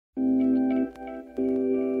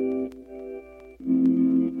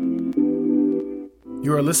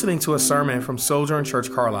You are listening to a sermon from Sojourn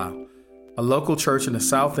Church Carlisle, a local church in the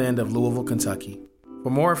south end of Louisville, Kentucky. For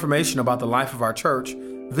more information about the life of our church,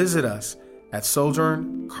 visit us at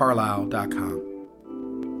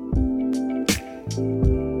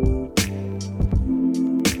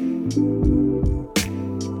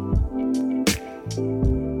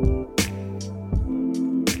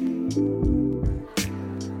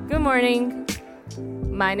Good morning.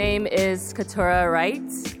 My name is Katora Wright.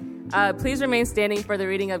 Please remain standing for the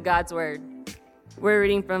reading of God's Word. We're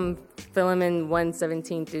reading from Philemon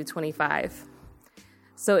 1:17 through 25.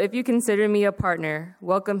 So if you consider me a partner,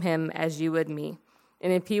 welcome him as you would me.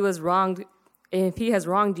 And if he has wronged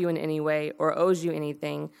you in any way or owes you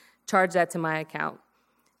anything, charge that to my account.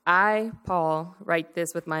 I, Paul, write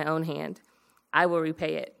this with my own hand. I will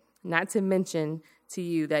repay it, not to mention to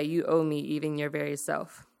you that you owe me even your very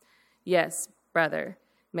self. Yes, brother,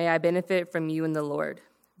 may I benefit from you in the Lord.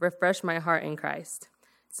 Refresh my heart in Christ.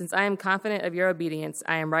 Since I am confident of your obedience,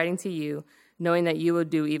 I am writing to you, knowing that you will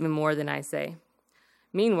do even more than I say.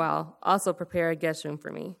 Meanwhile, also prepare a guest room for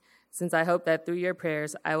me, since I hope that through your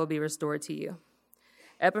prayers I will be restored to you.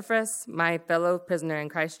 Epaphras, my fellow prisoner in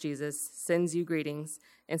Christ Jesus, sends you greetings,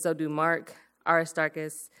 and so do Mark,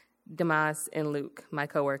 Aristarchus, Demas, and Luke, my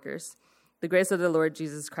co-workers. The grace of the Lord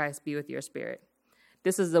Jesus Christ be with your spirit.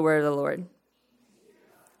 This is the word of the Lord.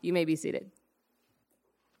 You may be seated.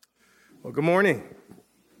 Well, good morning.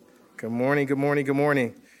 Good morning, good morning, good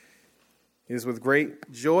morning. It is with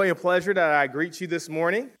great joy and pleasure that I greet you this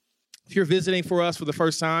morning. If you're visiting for us for the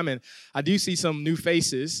first time, and I do see some new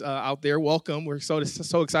faces out there, welcome. We're so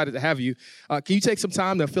excited to have you. Can you take some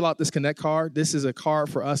time to fill out this Connect card? This is a card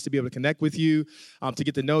for us to be able to connect with you, to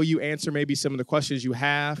get to know you, answer maybe some of the questions you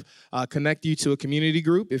have, connect you to a community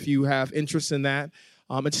group if you have interest in that,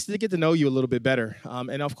 and just to get to know you a little bit better.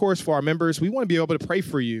 And of course, for our members, we want to be able to pray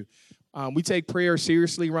for you. We take prayer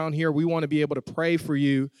seriously around here. We want to be able to pray for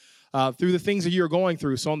you through the things that you're going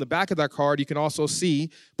through. So on the back of that card, you can also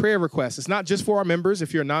see prayer requests. It's not just for our members.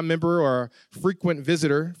 If you're a non-member or a frequent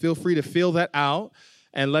visitor, feel free to fill that out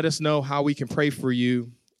and let us know how we can pray for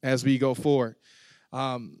you as we go forward.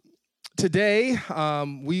 Today,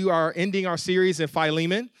 we are ending our series in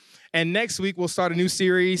Philemon. And next week, we'll start a new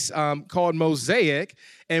series called Mosaic.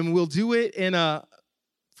 And we'll do it in a,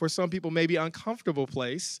 for some people, maybe uncomfortable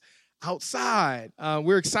place, outside.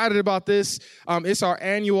 We're excited about this. It's our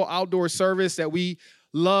annual outdoor service that we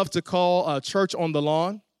love to call Church on the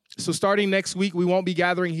Lawn. So starting next week, we won't be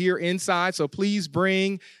gathering here inside. So please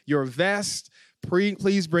bring your vest.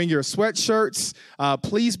 Please bring your sweatshirts.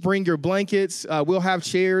 Please bring your blankets. We'll have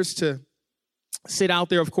chairs to sit out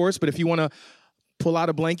there, of course. But if you want to pull out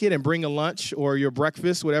a blanket and bring a lunch or your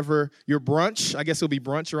breakfast, whatever, your brunch. I guess it'll be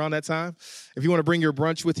brunch around that time. If you want to bring your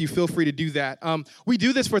brunch with you, feel free to do that. We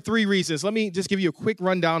do this for 3 reasons. Let me just give you a quick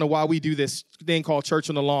rundown of why we do this thing called Church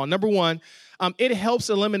on the Lawn. Number one, it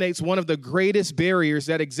helps eliminates one of the greatest barriers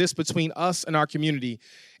that exists between us and our community.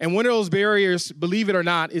 And one of those barriers, believe it or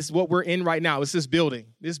not, is what we're in right now. It's this building.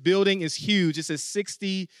 This building is huge. It's a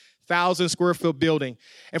 60,000 square foot building.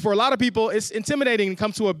 And for a lot of people, it's intimidating to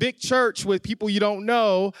come to a big church with people you don't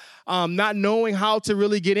know, not knowing how to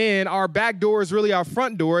really get in. Our back door is really our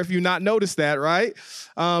front door, if you've not noticed that, right?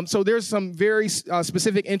 So there's some very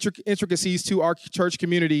specific intricacies to our church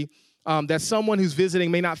community that someone who's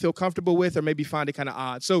visiting may not feel comfortable with or maybe find it kind of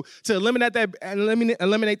odd. So to eliminate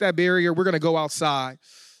that barrier, we're going to go outside.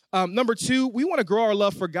 Number 2, we want to grow our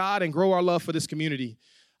love for God and grow our love for this community.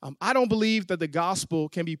 I don't believe that the gospel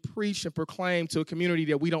can be preached and proclaimed to a community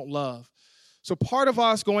that we don't love. So part of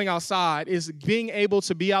us going outside is being able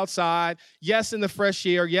to be outside, yes, in the fresh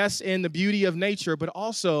air, yes, in the beauty of nature, but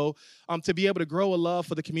also to be able to grow a love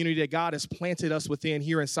for the community that God has planted us within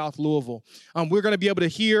here in South Louisville. We're going to be able to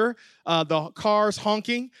hear the cars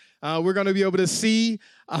honking. We're going to be able to see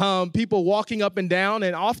people walking up and down.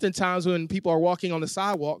 And oftentimes when people are walking on the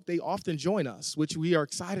sidewalk, they often join us, which we are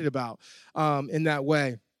excited about in that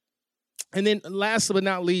way. And then last but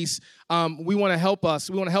not least, we want to help us.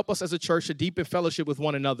 We want to help us as a church to deepen fellowship with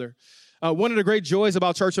one another. One of the great joys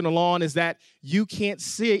about Church on the Lawn is that you can't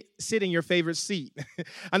sit in your favorite seat.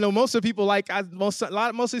 I know most of the people most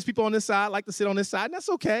of these people on this side like to sit on this side, and that's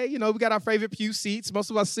okay. You know, we got our favorite pew seats. Most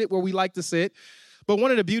of us sit where we like to sit. But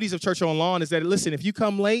one of the beauties of Church on the Lawn is that, listen, if you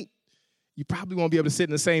come late, you probably won't be able to sit in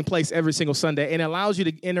the same place every single Sunday. And it allows you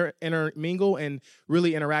to intermingle and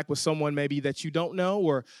really interact with someone maybe that you don't know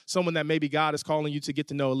or someone that maybe God is calling you to get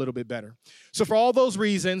to know a little bit better. So for all those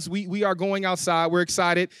reasons, we are going outside. We're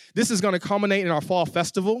excited. This is going to culminate in our fall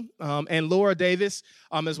festival. And Laura Davis,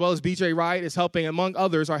 as well as BJ Wright, is helping, among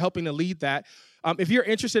others, are helping to lead that. if you're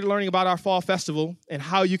interested in learning about our fall festival and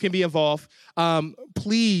how you can be involved,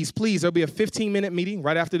 please, there'll be a 15-minute meeting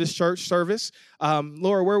right after this church service.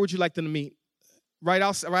 Laura, where would you like them to meet? Right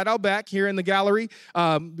out back here in the gallery.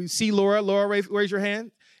 See Laura. Laura, raise your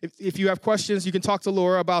hand. If you have questions, you can talk to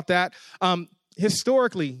Laura about that.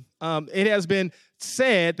 Historically, it has been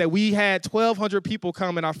said that we had 1,200 people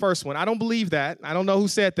come in our first one. I don't believe that. I don't know who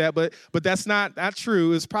said that, but that's not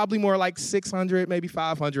true. It's probably more like 600, maybe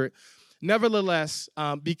 500. Nevertheless,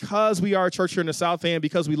 because we are a church here in the South End,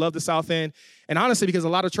 because we love the South End, and honestly, because a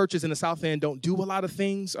lot of churches in the South End don't do a lot of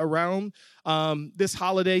things around this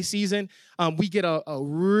holiday season, we get a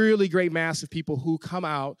really great mass of people who come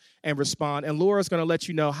out and respond. And Laura's going to let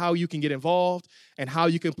you know how you can get involved and how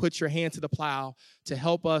you can put your hand to the plow to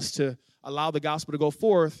help us to allow the gospel to go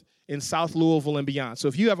forth in South Louisville and beyond. So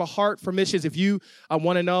if you have a heart for missions, if you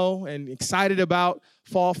want to know and excited about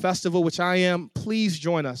Fall Festival, which I am, please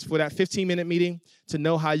join us for that 15-minute meeting to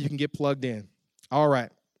know how you can get plugged in. All right.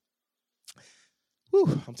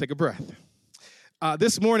 Whew, I'm taking a breath.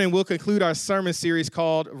 This morning, we'll conclude our sermon series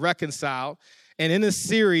called Reconcile. And in this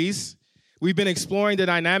series, we've been exploring the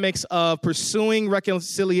dynamics of pursuing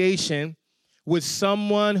reconciliation with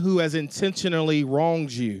someone who has intentionally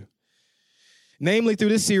wronged you. Namely, through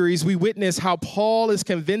this series, we witness how Paul is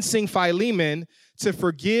convincing Philemon to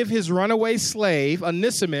forgive his runaway slave,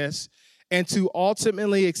 Onesimus, and to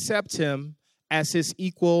ultimately accept him as his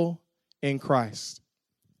equal in Christ.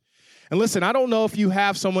 And listen, I don't know if you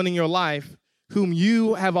have someone in your life whom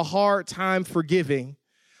you have a hard time forgiving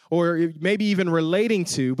or maybe even relating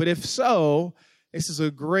to, but if so, this is a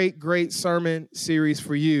great, great sermon series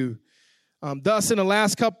for you. Thus, in the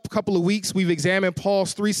last couple of weeks, we've examined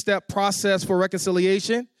Paul's 3-step process for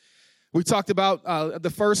reconciliation. We talked about the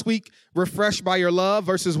first week, refreshed by your love,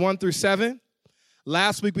 verses 1 through 7.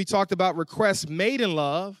 Last week, we talked about requests made in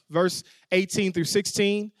love, verse 18 through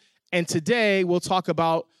 16. And today, we'll talk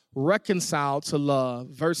about reconciled to love,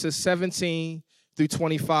 verses 17 through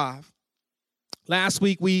 25. Last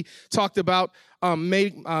week, we talked about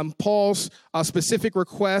Paul's specific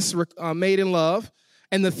requests made in love.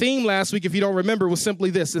 And the theme last week, if you don't remember, was simply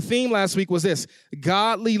this. The theme last week was this: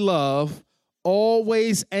 godly love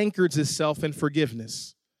always anchors itself in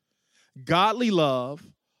forgiveness. Godly love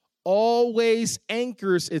always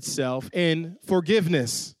anchors itself in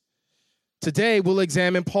forgiveness. Today, we'll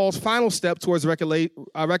examine Paul's final step towards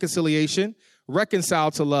reconciliation,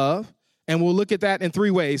 reconcile to love. And we'll look at that in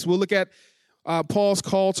 3 ways. We'll look at Paul's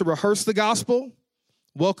call to rehearse the gospel,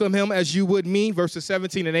 welcome him as you would me, verses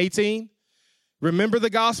 17 and 18. Remember the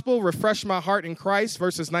gospel, refresh my heart in Christ,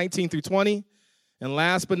 verses 19 through 20. And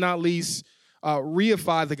last but not least,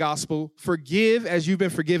 reify the gospel, forgive as you've been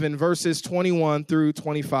forgiven, verses 21 through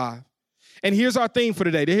 25. And here's our theme for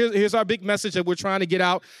today. Here's our big message that we're trying to get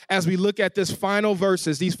out as we look at these final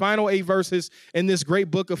 8 verses in this great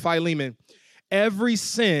book of Philemon. Every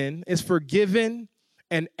sin is forgiven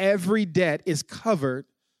and every debt is covered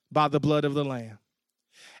by the blood of the Lamb.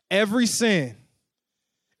 Every sin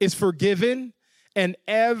is forgiven and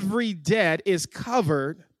every debt is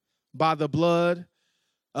covered by the blood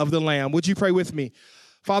of the Lamb. Would you pray with me?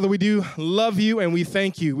 Father, we do love you and we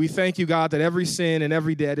thank you. We thank you, God, that every sin and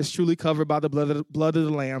every debt is truly covered by the blood of the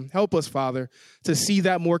Lamb. Help us, Father, to see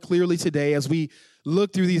that more clearly today as we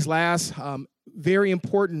look through these last very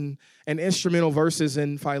important and instrumental verses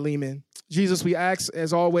in Philemon. Jesus, we ask,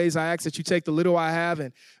 as always, I ask that you take the little I have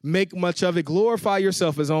and make much of it. Glorify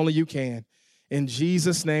yourself as only you can. In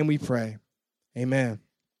Jesus' name we pray. Amen.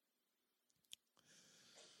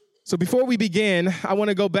 So before we begin, I want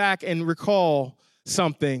to go back and recall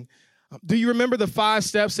something. Do you remember the 5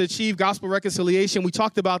 steps to achieve gospel reconciliation? We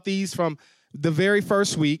talked about these from the very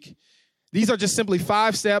first week. These are just simply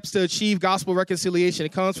 5 steps to achieve gospel reconciliation.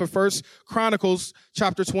 It comes from 1 Chronicles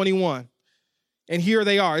chapter 21. And here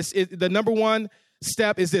they are. The number 1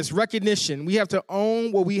 step is this: recognition. We have to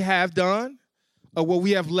own what we have done or what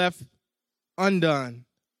we have left undone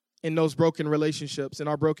in those broken relationships, in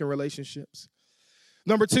our broken relationships.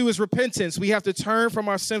 Number 2 is repentance. We have to turn from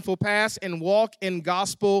our sinful past and walk in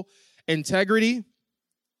gospel integrity.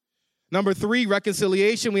 Number 3,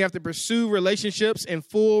 reconciliation. We have to pursue relationships in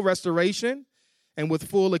full restoration and with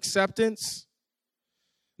full acceptance.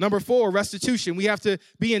 Number 4, restitution. We have to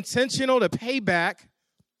be intentional to pay back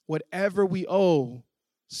whatever we owe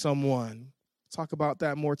someone. Talk about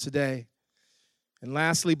that more today. And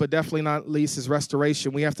lastly, but definitely not least, is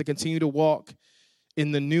restoration. We have to continue to walk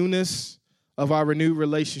in the newness of our renewed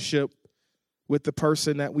relationship with the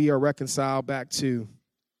person that we are reconciled back to.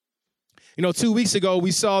 2 weeks ago,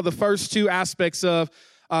 we saw the first 2 aspects of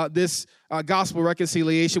this gospel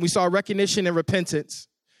reconciliation. We saw recognition and repentance.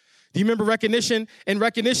 Do you remember recognition? In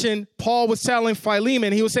recognition, Paul was telling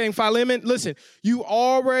Philemon, he was saying, Philemon, listen, you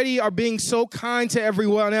already are being so kind to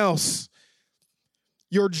everyone else.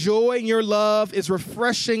 Your joy and your love is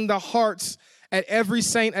refreshing the hearts at every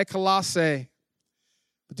saint at Colossae.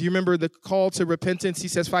 Do you remember the call to repentance? He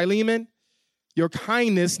says, Philemon, your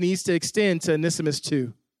kindness needs to extend to Onesimus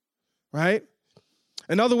too, right?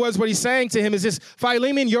 In other words, what he's saying to him is this,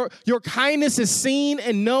 Philemon, your kindness is seen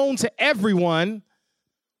and known to everyone.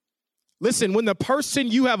 Listen, when the person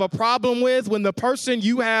you have a problem with, when the person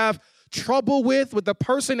you have trouble with the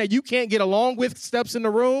person that you can't get along with steps in the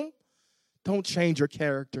room, don't change your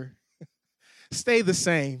character. Stay the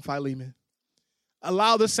same, Philemon.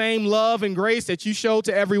 Allow the same love and grace that you show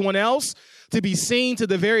to everyone else to be seen to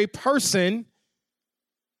the very person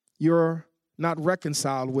you're not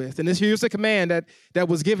reconciled with. And here's the command that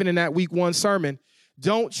was given in that week 1 sermon.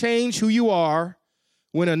 Don't change who you are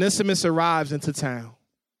when Onesimus arrives into town,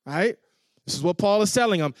 right? This is what Paul is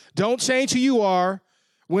telling them. Don't change who you are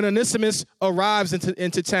when Onesimus arrives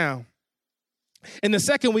into town. In the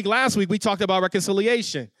second week, last week, we talked about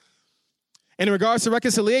reconciliation. And in regards to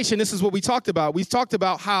reconciliation, this is what we talked about. We talked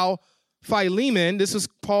about how Philemon, this is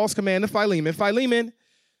Paul's command to Philemon, Philemon,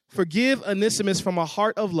 forgive Onesimus from a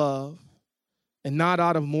heart of love and not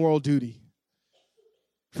out of moral duty.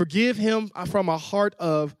 Forgive him from a heart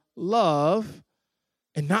of love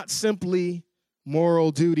and not simply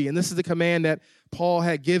moral duty. And this is the command that Paul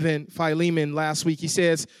had given Philemon last week. He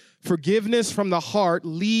says, forgiveness from the heart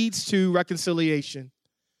leads to reconciliation.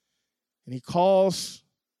 And he calls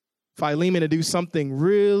Philemon to do something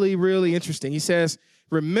really, really interesting. He says,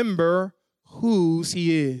 remember whose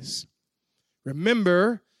he is.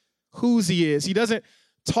 Remember whose he is. He doesn't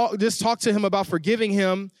talk to him about forgiving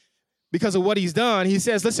him because of what he's done. He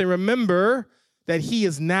says, listen, remember that he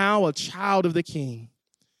is now a child of the king.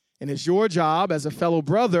 And it's your job as a fellow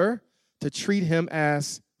brother to treat him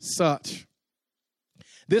as such.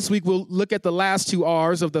 This week, we'll look at the last 2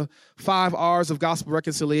 R's of the 5 R's of gospel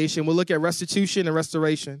reconciliation. We'll look at restitution and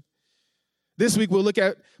restoration. This week, we'll look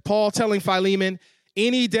at Paul telling Philemon,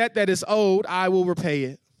 any debt that is owed, I will repay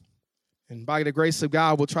it. And by the grace of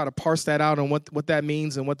God, we'll try to parse that out on what that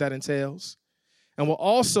means and what that entails. And we'll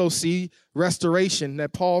also see restoration,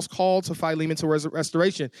 that Paul's called to Philemon to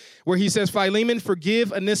restoration, where he says, Philemon,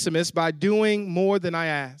 forgive Onesimus by doing more than I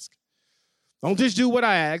ask. Don't just do what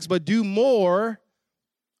I ask, but do more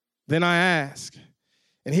than I ask.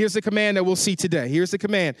 And here's the command that we'll see today. Here's the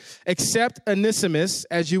command. Accept Onesimus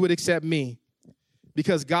as you would accept me,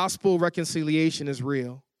 because gospel reconciliation is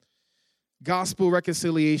real. Gospel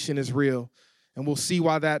reconciliation is real. And we'll see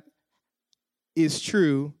why that is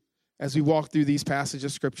true as we walk through these passages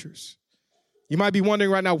of scriptures. You might be wondering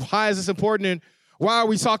right now, why is this important and why are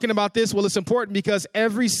we talking about this? Well, it's important because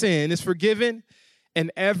every sin is forgiven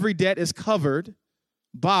and every debt is covered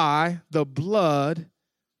by the blood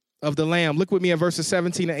of the Lamb. Look with me at verses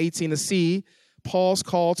 17 and 18 to see Paul's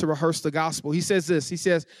call to rehearse the gospel. He says this, he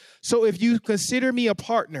says, so if you consider me a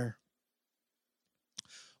partner,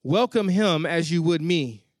 welcome him as you would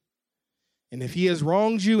me. And if he has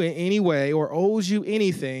wronged you in any way or owes you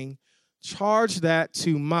anything, charge that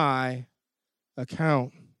to my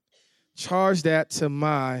account. Charge that to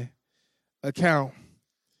my account.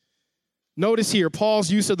 Notice here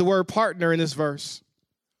Paul's use of the word partner in this verse.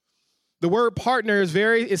 The word partner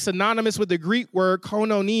is synonymous with the Greek word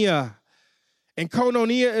koinonia. And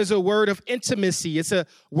koinonia is a word of intimacy. It's a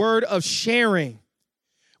word of sharing,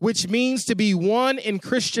 which means to be one in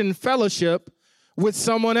Christian fellowship with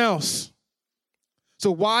someone else. So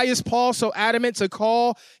why is Paul so adamant to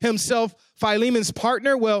call himself Philemon's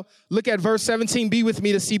partner? Well, look at verse 17. Be with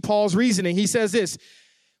me to see Paul's reasoning. He says this,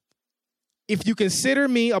 if you consider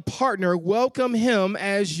me a partner, welcome him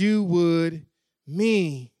as you would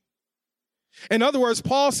me. In other words,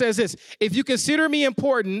 Paul says this, if you consider me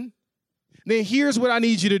important, then here's what I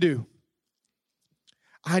need you to do.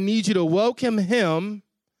 I need you to welcome him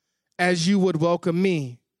as you would welcome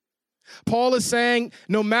me. Paul is saying,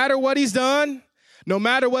 no matter what he's done, no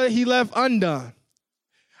matter what he left undone,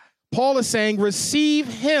 Paul is saying, receive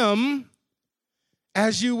him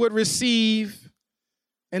as you would receive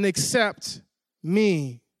and accept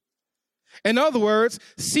me. In other words,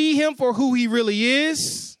 see him for who he really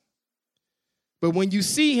is. But when you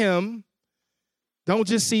see him, don't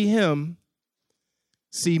just see him,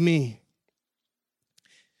 see me.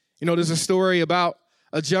 You know, there's a story about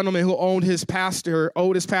a gentleman who owed his pastor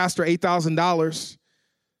 $8,000.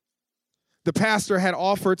 The pastor had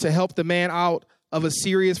offered to help the man out of a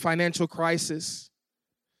serious financial crisis.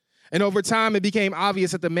 And over time, it became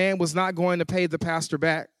obvious that the man was not going to pay the pastor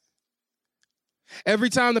back. Every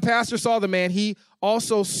time the pastor saw the man, he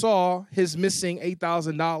also saw his missing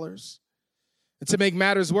 $8,000. And to make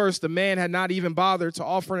matters worse, the man had not even bothered to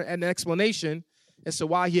offer an explanation as to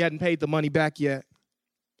why he hadn't paid the money back yet.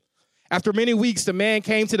 After many weeks, the man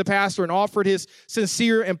came to the pastor and offered his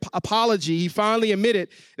sincere apology. He finally admitted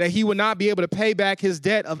that he would not be able to pay back his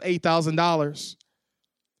debt of $8,000.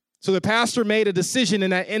 So the pastor made a decision in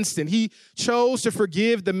that instant. He chose to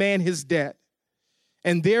forgive the man his debt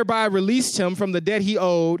and thereby released him from the debt he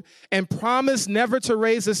owed and promised never to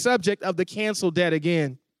raise the subject of the canceled debt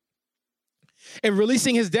again. In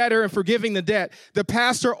releasing his debtor and forgiving the debt, the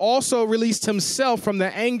pastor also released himself from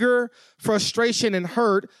the anger, frustration, and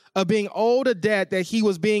hurt of being owed a debt that he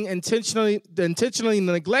was being intentionally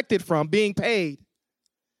neglected from being paid.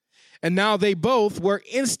 And now they both were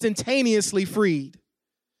instantaneously freed.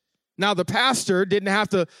 Now the pastor didn't have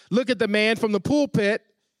to look at the man from the pulpit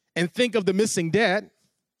and think of the missing debt.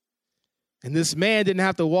 And this man didn't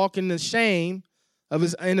have to walk in the shame of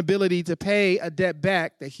his inability to pay a debt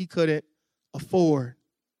back that he couldn't afford.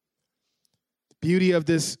 The beauty of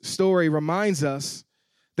this story reminds us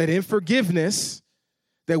that in forgiveness,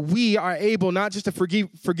 that we are able not just to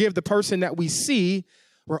forgive the person that we see,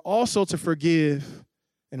 we're also to forgive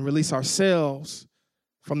and release ourselves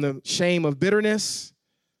from the shame of bitterness,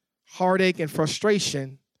 heartache, and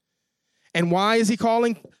frustration. And why is he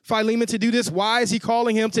calling Philemon to do this? Why is he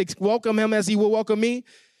calling him to welcome him as he will welcome me?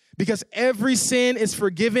 Because every sin is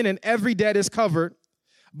forgiven and every debt is covered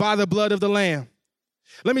by the blood of the Lamb.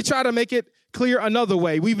 Let me try to make it clear another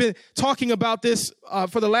way. We've been talking about this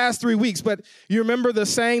for the last 3 weeks, but you remember the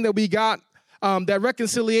saying that we got, that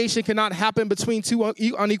reconciliation cannot happen between two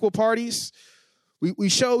unequal parties? We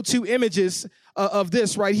showed 2 images of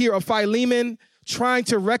this right here, of Philemon trying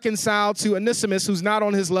to reconcile to Onesimus, who's not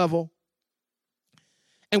on his level.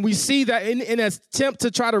 And we see that in an attempt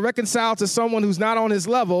to try to reconcile to someone who's not on his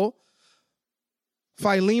level,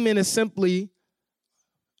 Philemon is simply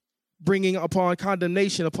bringing upon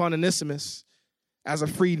condemnation upon Onesimus as a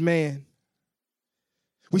freed man.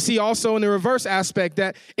 We see also in the reverse aspect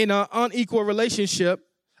that in an unequal relationship,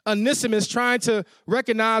 Onesimus trying to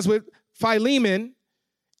recognize with Philemon,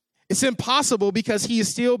 it's impossible because he is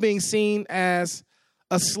still being seen as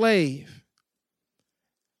a slave.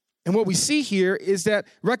 And what we see here is that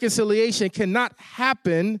reconciliation cannot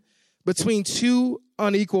happen between 2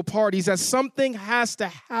 unequal parties, that something has to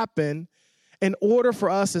happen in order for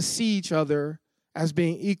us to see each other as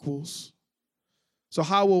being equals. So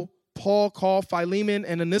how will Paul call Philemon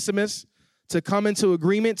and Onesimus to come into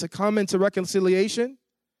agreement, to come into reconciliation?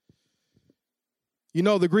 You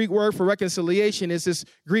know, the Greek word for reconciliation is this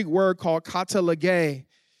Greek word called katalege.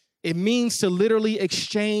 It means to literally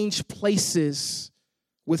exchange places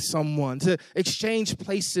with someone, to exchange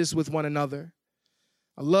places with one another.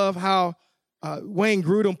 I love how Wayne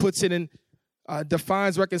Grudem puts it in,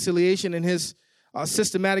 defines reconciliation in his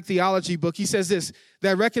systematic theology book. He says this,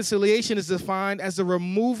 that reconciliation is defined as the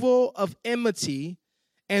removal of enmity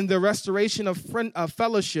and the restoration of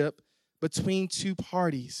fellowship between 2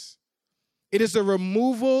 parties. It is the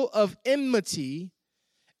removal of enmity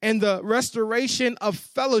and the restoration of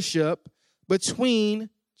fellowship between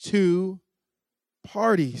 2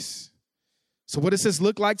 parties. So what does this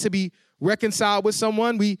look like to be reconciled with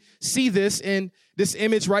someone? We see this in this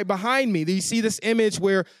image right behind me. You see this image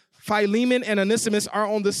where Philemon and Onesimus are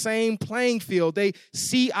on the same playing field. They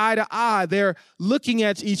see eye to eye. They're looking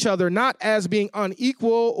at each other not as being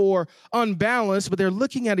unequal or unbalanced, but they're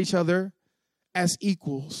looking at each other as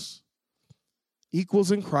equals.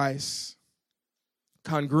 Equals in Christ.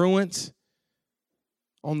 Congruent,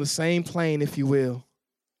 on the same plane, if you will.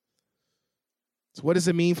 So what does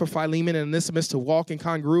it mean for Philemon and Onesimus to walk in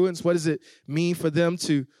congruence? What does it mean for them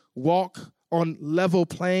to walk on level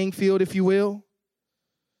playing field, if you will?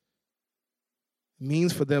 It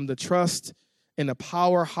means for them to trust in a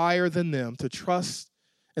power higher than them, to trust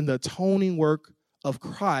in the atoning work of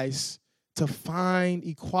Christ to find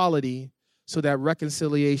equality so that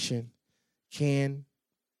reconciliation can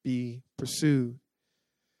be pursued.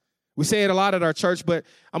 We say it a lot at our church, but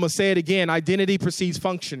I'm going to say it again. Identity precedes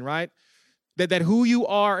function, right? That who you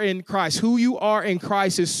are in Christ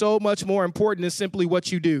is so much more important than simply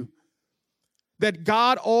what you do. That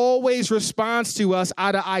God always responds to us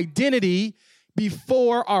out of identity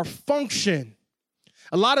before our function.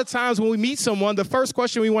 A lot of times when we meet someone, the first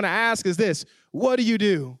question we want to ask is this: what do you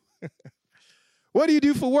do? What do you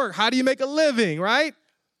do for work? How do you make a living, right?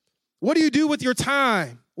 What do you do with your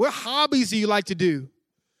time? What hobbies do you like to do?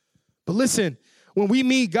 But listen, when we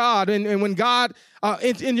meet God and when God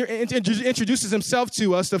introduces himself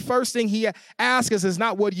to us, the first thing he asks us is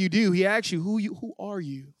not what do you do? He asks you, who are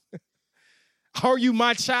you? Are you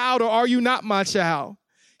my child or are you not my child?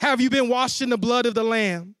 Have you been washed in the blood of the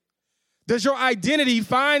Lamb? Does your identity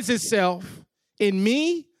find itself in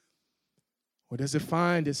me, or does it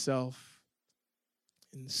find itself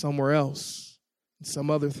in somewhere else, in some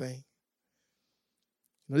other thing?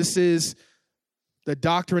 This is the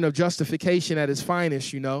doctrine of justification at its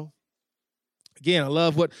finest, Again, I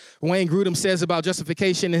love what Wayne Grudem says about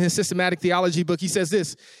justification in his systematic theology book. He says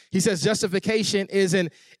this. He says justification is an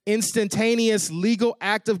instantaneous legal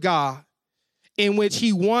act of God in which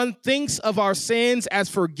he, one, thinks of our sins as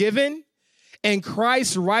forgiven and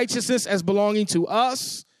Christ's righteousness as belonging to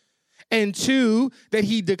us, and two, that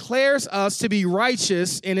he declares us to be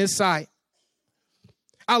righteous in his sight.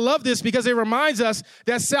 I love this because it reminds us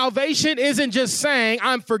that salvation isn't just saying,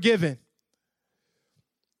 I'm forgiven.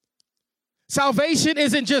 Salvation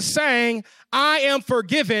isn't just saying, I am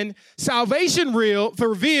forgiven. Salvation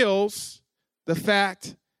reveals the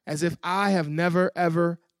fact as if I have never,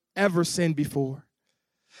 ever, ever sinned before.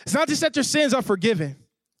 It's not just that your sins are forgiven.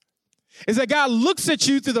 It's that God looks at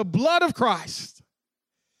you through the blood of Christ,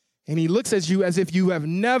 and he looks at you as if you have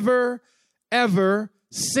never, ever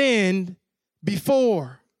sinned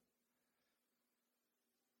before.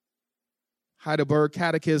 Heidelberg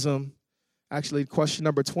Catechism, actually, question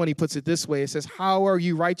number 20 puts it this way. It says, how are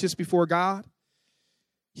you righteous before God?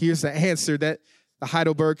 Here's the answer that the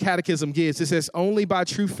Heidelberg Catechism gives. It says, only by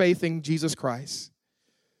true faith in Jesus Christ.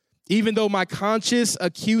 Even though my conscience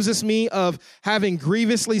accuses me of having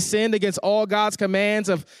grievously sinned against all God's commands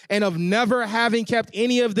and of never having kept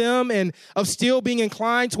any of them and of still being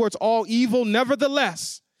inclined towards all evil,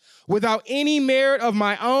 nevertheless, without any merit of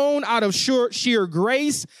my own, out of sheer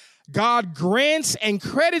grace, God grants and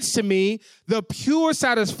credits to me the pure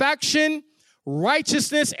satisfaction,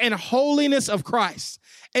 righteousness, and holiness of Christ,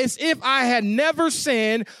 as if I had never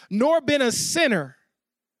sinned nor been a sinner,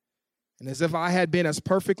 and as if I had been as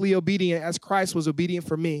perfectly obedient as Christ was obedient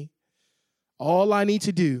for me. All I need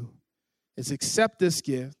to do is accept this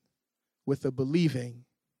gift with a believing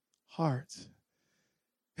heart.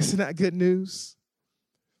 Isn't that good news?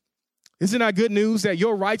 Isn't that good news that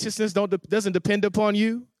your righteousness doesn't depend upon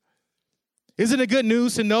you? Isn't it good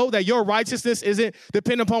news to know that your righteousness isn't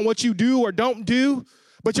dependent upon what you do or don't do,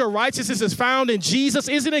 but your righteousness is found in Jesus?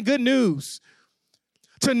 Isn't it good news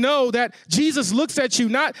to know that Jesus looks at you,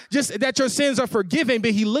 not just that your sins are forgiven,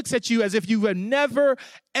 but he looks at you as if you have never,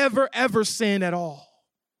 ever, ever sinned at all?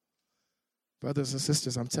 Brothers and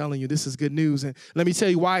sisters, I'm telling you, this is good news. And let me tell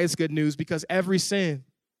you why it's good news, because every sin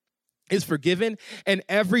is forgiven and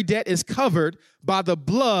every debt is covered by the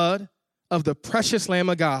blood of the precious Lamb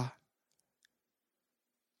of God.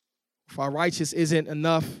 If our righteousness isn't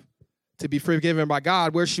enough to be forgiven by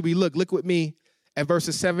God, where should we look? Look with me at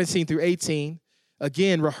verses 17 through 18.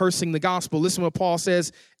 Again, rehearsing the gospel. Listen to what Paul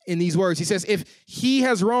says in these words. He says, if he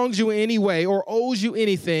has wronged you in any way or owes you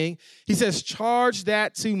anything, he says, charge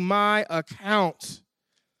that to my account.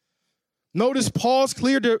 Notice Paul's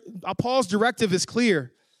directive is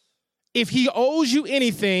clear. If he owes you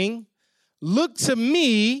anything, look to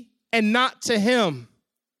me and not to him.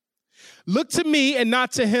 Look to me and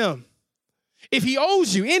not to him. If he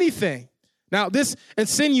owes you anything. Now, this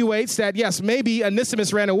insinuates that, yes, maybe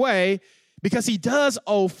Onesimus ran away because he does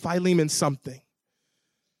owe Philemon something.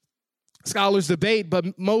 Scholars debate,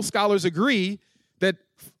 but most scholars agree that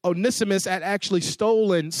Onesimus had actually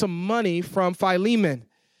stolen some money from Philemon.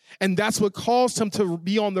 And that's what caused him to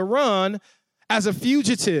be on the run as a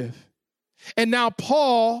fugitive. And now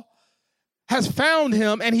Paul has found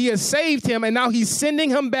him and he has saved him, and now he's sending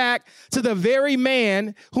him back to the very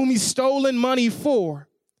man whom he's stolen money for.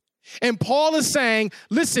 And Paul is saying,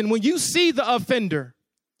 listen, when you see the offender,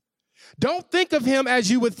 don't think of him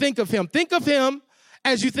as you would think of him. Think of him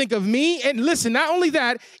as you think of me. And listen, not only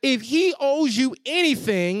that, if he owes you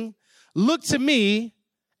anything, look to me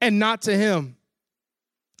and not to him.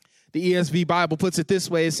 The ESV Bible puts it this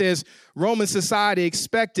way. It says, Roman society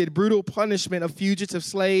expected brutal punishment of fugitive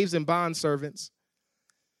slaves and bondservants,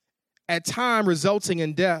 at time resulting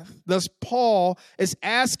in death. Thus, Paul is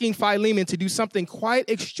asking Philemon to do something quite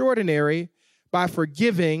extraordinary by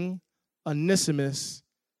forgiving Onesimus'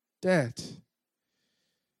 debt.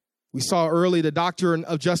 We saw early the doctrine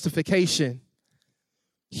of justification.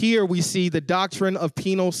 Here we see the doctrine of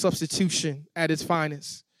penal substitution at its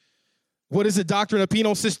finest. What is the doctrine of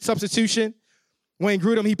penal substitution? Wayne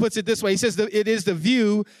Grudem, he puts it this way. He says that it is the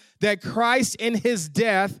view that Christ in his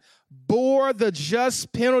death bore the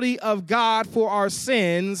just penalty of God for our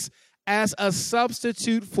sins as a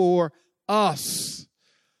substitute for us.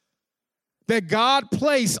 That God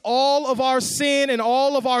placed all of our sin and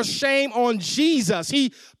all of our shame on Jesus.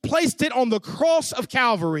 He placed it on the cross of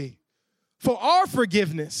Calvary for our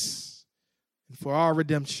forgiveness and for our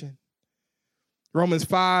redemption. Romans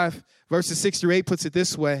 5, verses 6-8 puts it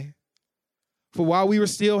this way. For while we were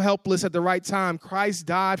still helpless at the right time, Christ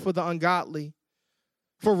died for the ungodly.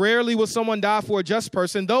 For rarely will someone die for a just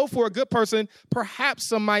person, though for a good person, perhaps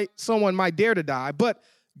someone might dare to die. But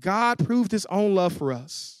God proved his own love for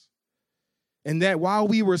us, and that while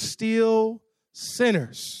we were still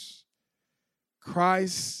sinners,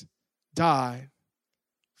 Christ died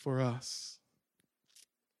for us.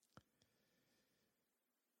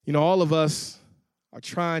 You know, all of us are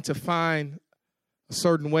trying to find a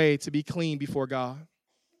certain way to be clean before God.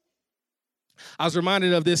 I was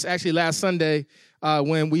reminded of this actually last Sunday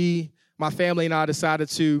when my family and I decided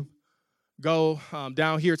to go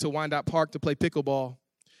down here to Wyandotte Park to play pickleball.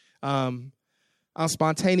 I'm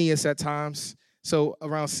spontaneous at times. So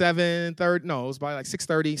around 7:30, no, it was by like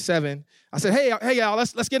 6:30, 7. I said, hey, y'all,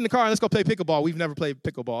 let's get in the car and let's go play pickleball. We've never played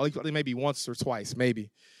pickleball, maybe once or twice, maybe.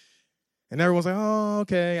 And everyone's like, oh,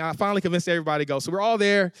 okay. I finally convinced everybody to go. So we're all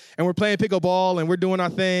there, and we're playing pickleball, and we're doing our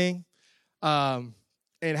thing and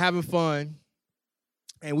having fun.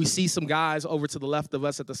 And we see some guys over to the left of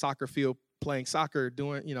us at the soccer field playing soccer,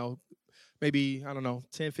 doing, maybe,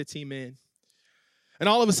 10, 15 men. And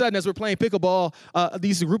all of a sudden, as we're playing pickleball,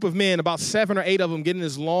 these group of men, about 7 or 8 of them, get in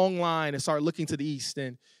this long line and start looking to the east,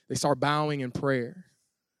 and they start bowing in prayer.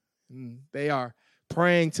 And they are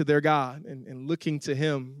praying to their God and looking to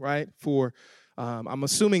him, right? For, I'm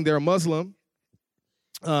assuming they're a Muslim,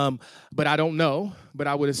 but I don't know, but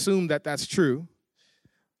I would assume that that's true.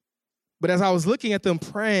 But as I was looking at them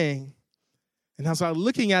praying, and as I was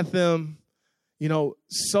looking at them, I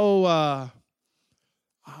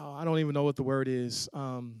don't even know what the word is.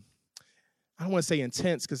 I don't want to say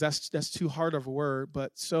intense because that's too hard of a word,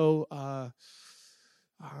 but so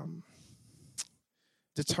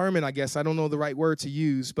determined, I guess. I don't know the right word to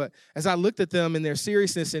use. But as I looked at them in their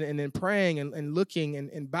seriousness and in praying and looking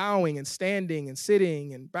and bowing and standing and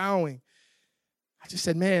sitting and bowing, I just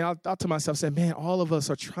said, man, I thought to myself, man, all of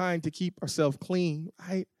us are trying to keep ourselves clean,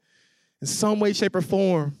 right? In some way, shape, or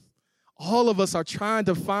form. All of us are trying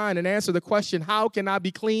to find and answer the question, how can I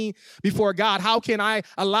be clean before God? How can I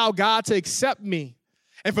allow God to accept me?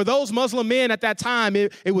 And for those Muslim men at that time,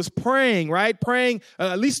 it was praying, right? Praying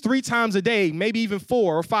at least 3 times a day, maybe even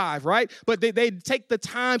 4 or 5, right? But they'd take the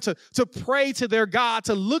time to pray to their God,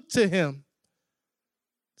 to look to him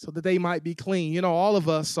so that they might be clean. All of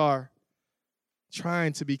us are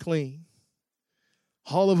trying to be clean.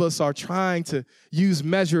 All of us are trying to use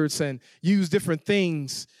measures and use different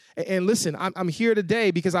things. And listen, I'm here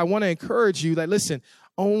today because I want to encourage you that, listen,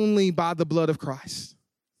 only by the blood of Christ,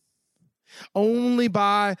 only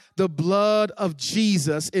by the blood of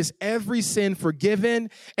Jesus is every sin forgiven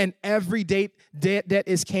and every debt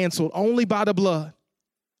is canceled. Only by the blood.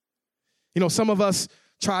 Some of us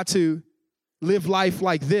try to live life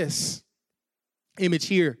like this image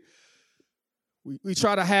here. We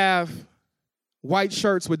try to have white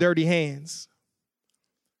shirts with dirty hands,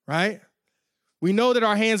 right? We know that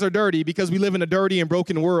our hands are dirty because we live in a dirty and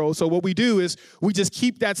broken world. So what we do is we just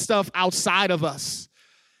keep that stuff outside of us.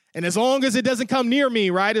 And as long as it doesn't come near me,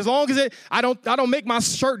 right? As long as I don't make my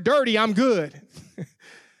shirt dirty, I'm good.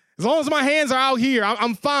 As long as my hands are out here,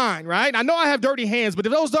 I'm fine, right? I know I have dirty hands, but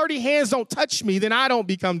if those dirty hands don't touch me, then I don't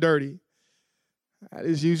become dirty. That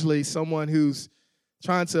is usually someone who's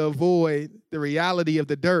trying to avoid the reality of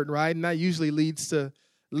the dirt, right? And that usually leads to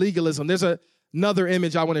legalism. There's another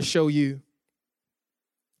image I want to show you.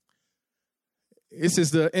 This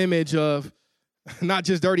is the image of not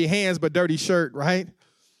just dirty hands, but dirty shirt, right?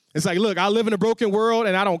 It's like, look, I live in a broken world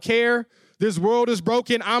and I don't care. This world is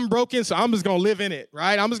broken. I'm broken, so I'm just going to live in it,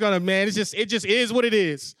 right? I'm just going to, man, it just is what it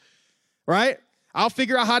is, right? I'll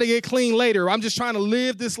figure out how to get clean later. I'm just trying to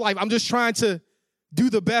live this life. I'm just trying to do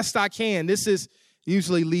the best I can. This is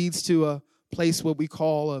usually leads to a place what we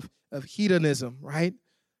call of hedonism, right?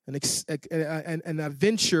 An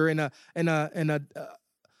adventure and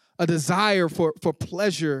a desire for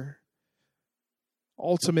pleasure,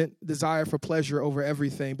 ultimate desire for pleasure over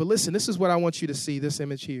everything. But listen, this is what I want you to see, this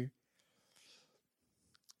image here.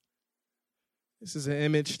 This is an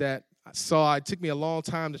image that I saw. It took me a long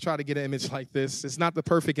time to try to get an image like this. It's not the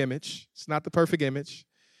perfect image. It's not the perfect image.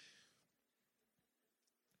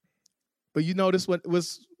 But you notice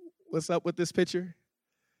what's up with this picture?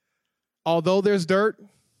 Although there's dirt,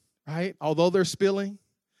 right? Although there's spilling,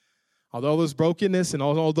 although there's brokenness, and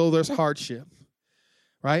although there's hardship,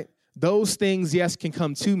 right? Those things, yes, can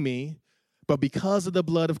come to me, but because of the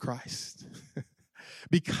blood of Christ,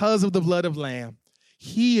 because of the blood of Lamb,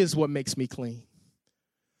 he is what makes me clean.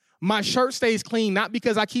 My shirt stays clean, not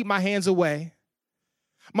because I keep my hands away,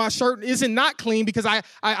 My shirt isn't not clean because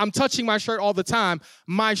I'm touching my shirt all the time.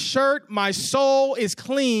 My shirt, my soul is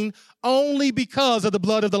clean only because of the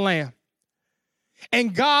blood of the Lamb.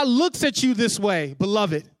 And God looks at you this way,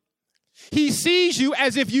 beloved. He sees you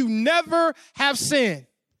as if you never have sinned,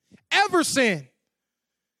 ever sinned.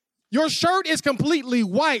 Your shirt is completely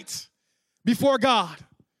white before God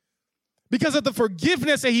because of the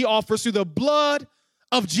forgiveness that he offers through the blood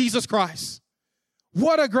of Jesus Christ.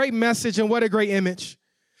 What a great message and what a great image.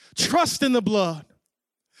 Trust in the blood.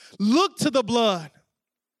 Look to the blood.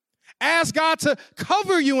 Ask God to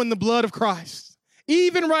cover you in the blood of Christ.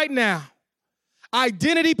 Even right now,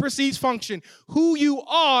 identity precedes function. Who you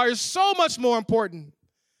are is so much more important.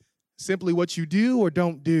 Simply what you do or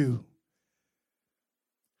don't do.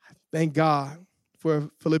 Thank God for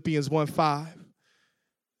Philippians 1:5.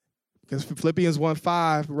 Because Philippians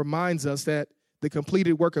 1:5 reminds us that the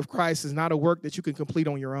completed work of Christ is not a work that you can complete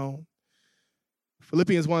on your own.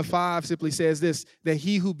 Philippians 1:5 simply says this, that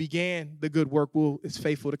he who began the good work is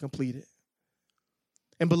faithful to complete it.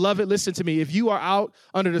 And beloved, listen to me. If you are out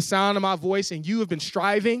under the sound of my voice and you have been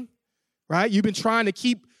striving, right? You've been trying to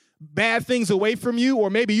keep bad things away from you, or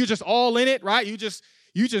maybe you're just all in it, right?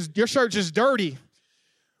 Your shirt's just dirty.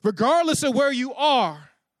 Regardless of where you are,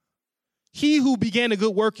 he who began a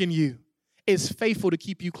good work in you is faithful to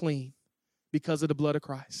keep you clean because of the blood of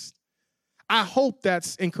Christ. I hope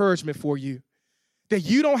that's encouragement for you, that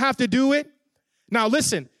you don't have to do it. Now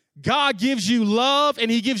listen, God gives you love and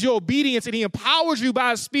he gives you obedience and he empowers you by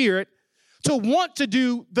his Spirit to want to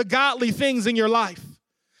do the godly things in your life.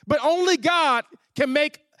 But only God can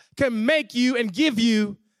make you and give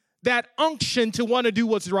you that unction to want to do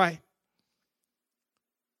what's right.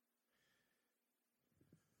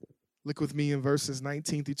 Look with me in verses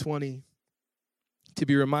 19 through 20 to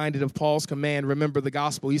be reminded of Paul's command. Remember the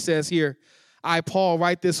gospel. He says here, I, Paul,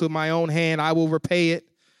 write this with my own hand. I will repay it.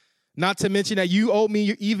 Not to mention that you owe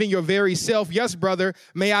me even your very self. Yes, brother,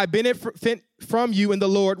 may I benefit from you in the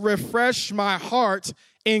Lord. Refresh my heart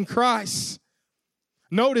in Christ.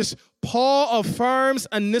 Notice, Paul affirms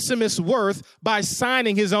Onesimus' worth by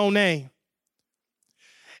signing his own name.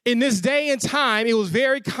 In this day and time, it was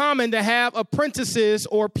very common to have apprentices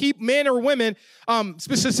or men or women,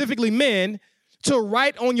 specifically men, to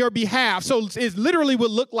write on your behalf. So it literally would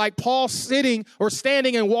look like Paul sitting or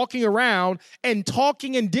standing and walking around and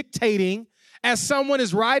talking and dictating as someone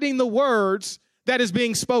is writing the words that is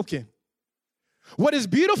being spoken. What is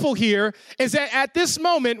beautiful here is that at this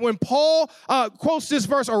moment when Paul quotes this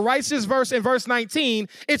verse or writes this verse in verse 19,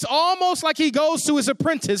 it's almost like he goes to his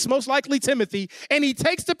apprentice, most likely Timothy, and he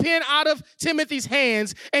takes the pen out of Timothy's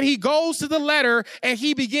hands and he goes to the letter and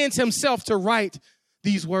he begins himself to write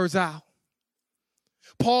these words out.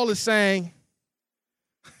 Paul is saying,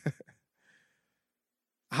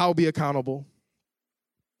 I'll be accountable.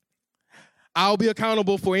 I'll be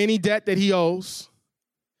accountable for any debt that he owes.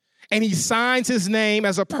 And he signs his name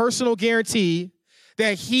as a personal guarantee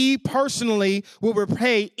that he personally will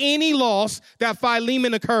repay any loss that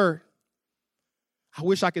Philemon incurred. I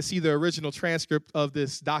wish I could see the original transcript of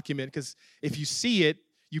this document, because if you see it,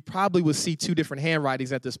 you probably would see two different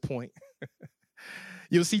handwritings at this point.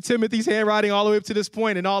 You'll see Timothy's handwriting all the way up to this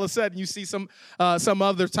point, and all of a sudden you see some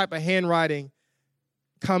other type of handwriting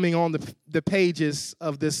coming on the pages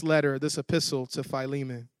of this letter, this epistle to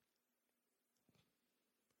Philemon.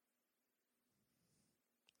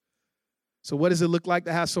 So what does it look like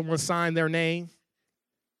to have someone sign their name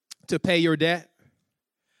to pay your debt?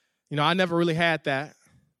 You know, I never really had that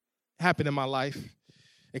happen in my life,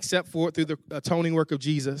 except for through the atoning work of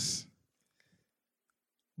Jesus.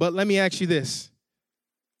 But let me ask you this.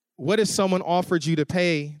 What if someone offered to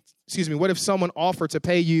pay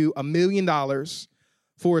you $1 million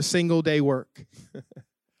for a single day work?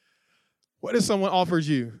 What if someone offers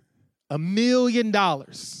you $1 million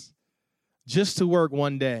just to work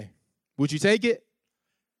one day? Would you take it?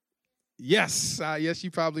 Yes. Yes,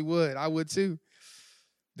 you probably would. I would too,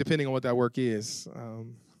 depending on what that work is.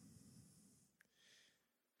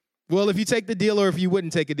 Well, if you take the deal or if you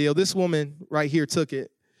wouldn't take a deal, this woman right here took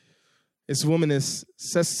it. This woman is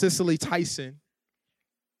Cicely Tyson.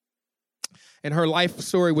 And her life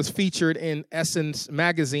story was featured in Essence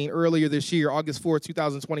magazine earlier this year, August 4,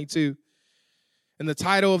 2022. And the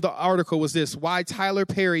title of the article was this: Why Tyler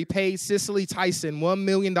Perry Paid Cicely Tyson $1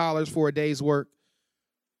 million for a day's work.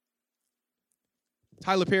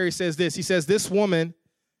 Tyler Perry says this. He says, this woman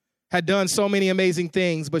had done so many amazing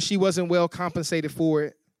things, but she wasn't well compensated for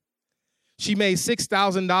it. She made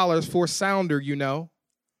 $6,000 for Sounder, you know.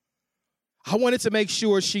 I wanted to make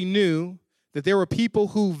sure she knew that there were people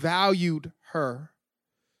who valued her.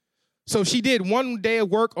 So she did one day of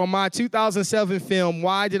work on my 2007 film,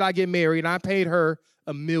 Why Did I Get Married? And I paid her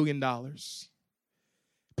 $1 million.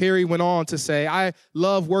 Perry went on to say, I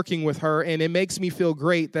love working with her, and it makes me feel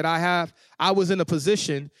great that I was in a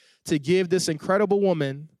position to give this incredible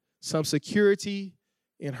woman some security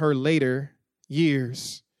in her later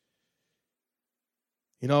years.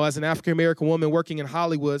 You know, as an African-American woman working in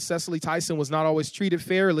Hollywood, Cicely Tyson was not always treated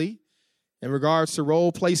fairly in regards to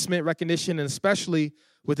role placement, recognition, and especially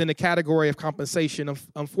within the category of compensation.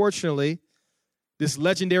 Unfortunately, this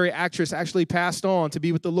legendary actress actually passed on to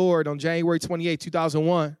be with the Lord on January 28,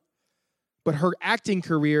 2001. But her acting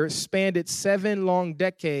career spanned 7 long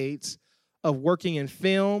decades of working in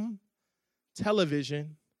film,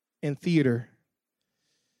 television, and theater.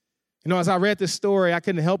 You know, as I read this story, I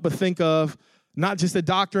couldn't help but think of not just the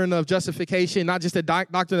doctrine of justification, not just the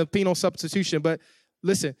doctrine of penal substitution, but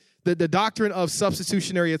listen, the doctrine of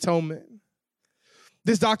substitutionary atonement.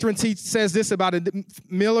 This doctrine says this about it.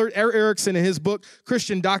 Millard Erickson, in his book,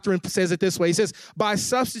 Christian Doctrine, says it this way. He says, by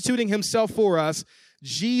substituting himself for us,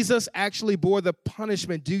 Jesus actually bore the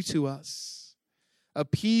punishment due to us,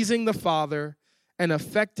 appeasing the Father and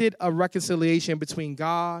effected a reconciliation between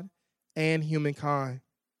God and humankind.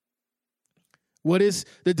 What is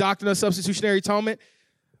the doctrine of substitutionary atonement?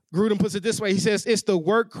 Grudem puts it this way. He says, it's the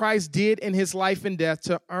work Christ did in his life and death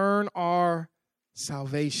to earn our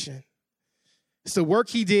salvation. It's the work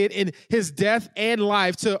he did in his death and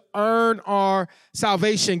life to earn our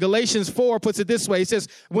salvation. Galatians 4 puts it this way. He says,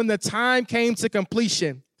 when the time came to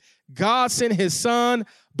completion, God sent his son,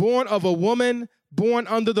 born of a woman, born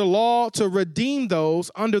under the law, to redeem those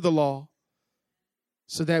under the law,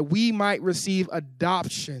 so that we might receive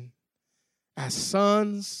adoption as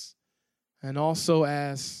sons and also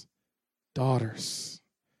as daughters.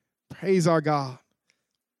 Praise our God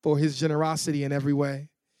for his generosity in every way.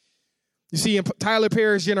 You see, in Tyler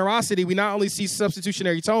Perry's generosity, we not only see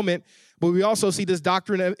substitutionary atonement, but we also see this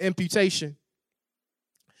doctrine of imputation.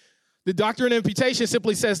 The doctrine of imputation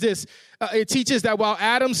simply says this. It teaches that while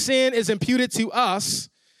Adam's sin is imputed to us,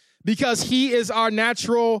 because he is our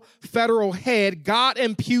natural federal head, God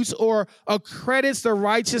imputes or accredits the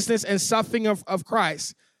righteousness and suffering of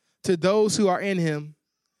Christ to those who are in him,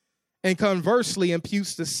 and conversely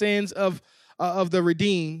imputes the sins of the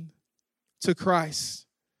redeemed to Christ.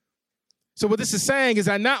 So what this is saying is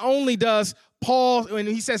that not only does Paul, when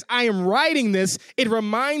he says, I am writing this, it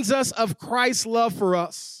reminds us of Christ's love for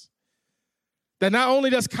us. That not only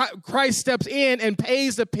does Christ steps in and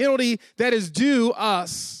pays the penalty that is due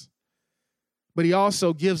us, but he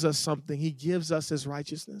also gives us something. He gives us his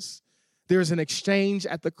righteousness. There's an exchange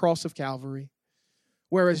at the cross of Calvary.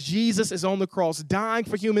 Whereas Jesus is on the cross dying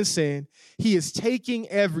for human sin, he is taking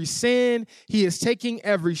every sin, he is taking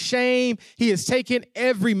every shame, he is taking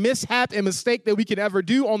every mishap and mistake that we could ever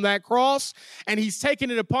do on that cross, and he's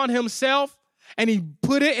taken it upon himself, and he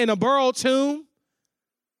put it in a borrowed tomb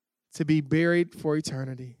to be buried for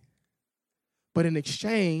eternity. But in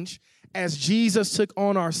exchange, as Jesus took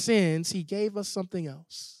on our sins, he gave us something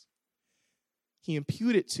else. He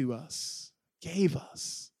imputed to us, gave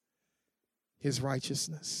us his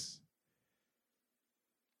righteousness.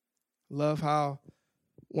 Love how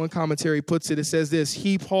one commentary puts it. It says this,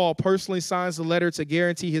 he, Paul, personally signs the letter to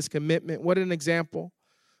guarantee his commitment. What an example.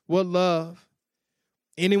 What love.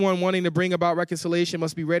 Anyone wanting to bring about reconciliation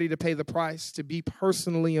must be ready to pay the price, to be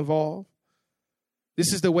personally involved.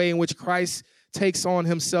 This is the way in which Christ takes on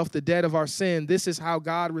himself the debt of our sin. This is how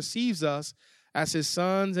God receives us as his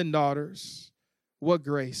sons and daughters. What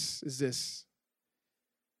grace is this?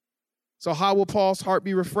 So how will Paul's heart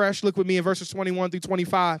be refreshed? Look with me in verses 21 through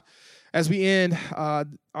 25 as we end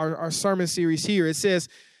our sermon series here. It says,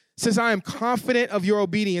 since I am confident of your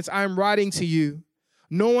obedience, I am writing to you,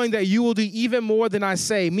 knowing that you will do even more than I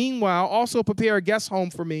say. Meanwhile, also prepare a guest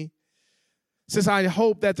home for me, since I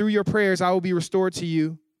hope that through your prayers I will be restored to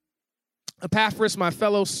you. Epaphras, my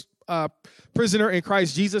fellow prisoner in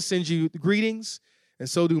Christ Jesus, sends you greetings, and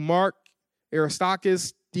so do Mark,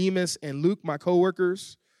 Aristarchus, Demas, and Luke, my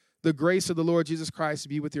co-workers. The grace of the Lord Jesus Christ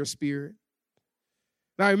be with your spirit.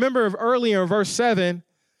 Now, remember earlier in verse 7,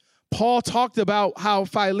 Paul talked about how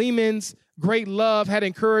Philemon's great love had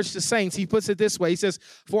encouraged the saints. He puts it this way. He says,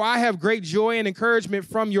 for I have great joy and encouragement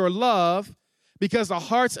from your love, because the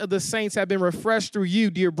hearts of the saints have been refreshed through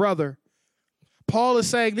you, dear brother. Paul is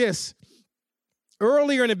saying this.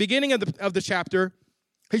 Earlier in the beginning of the chapter,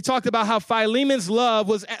 he talked about how Philemon's love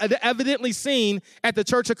was evidently seen at the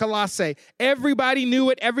church of Colossae. Everybody knew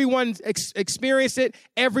it. Everyone experienced it.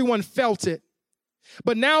 Everyone felt it.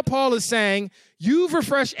 But now Paul is saying, you've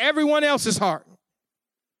refreshed everyone else's heart.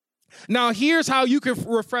 Now here's how you can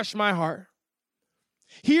refresh my heart.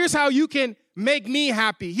 Here's how you can make me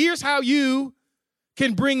happy. Here's how you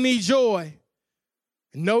can bring me joy.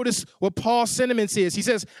 Notice what Paul's sentiment is. He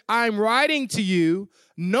says, I'm writing to you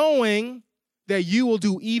knowing that you will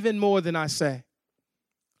do even more than I say.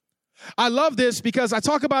 I love this because I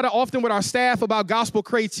talk about it often with our staff about gospel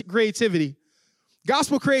creativity.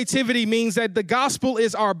 Gospel creativity means that the gospel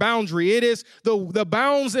is our boundary. It is the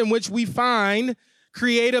bounds in which we find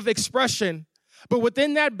creative expression. But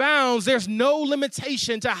within that bounds, there's no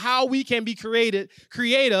limitation to how we can be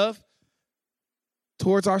creative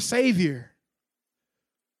towards our Savior.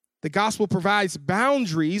 The gospel provides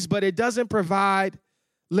boundaries, but it doesn't provide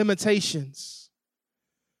limitations.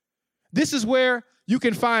 This is where you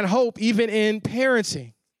can find hope even in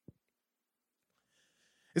parenting.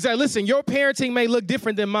 Is that, listen, your parenting may look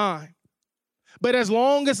different than mine, but as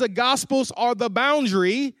long as the gospels are the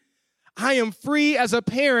boundary, I am free as a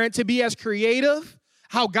parent to be as creative,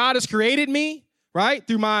 how God has created me, right?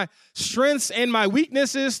 Through my strengths and my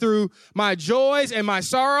weaknesses, through my joys and my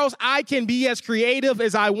sorrows, I can be as creative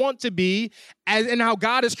as I want to be, and how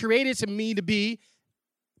God has created me to be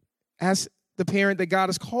as the parent that God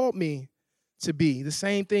has called me to be. The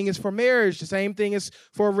same thing is for marriage. The same thing is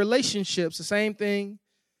for relationships. The same thing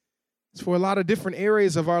is for a lot of different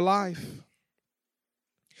areas of our life.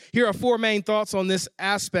 Here are 4 main thoughts on this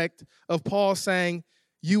aspect of Paul saying,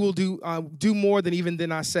 you will do more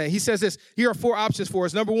than I say. He says this. Here are 4 options for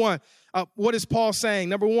us. Number 1, what is Paul saying?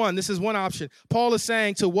 Number 1, this is one option. Paul is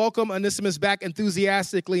saying to welcome Onesimus back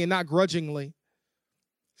enthusiastically and not grudgingly.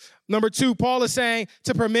 Number 2, Paul is saying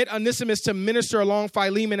to permit Onesimus to minister along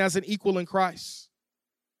Philemon as an equal in Christ.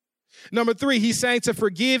 Number 3, he's saying to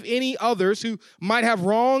forgive any others who might have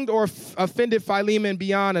wronged or offended Philemon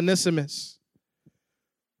beyond Onesimus.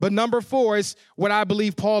 But number 4 is what I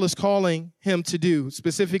believe Paul is calling him to do,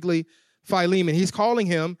 specifically Philemon. He's calling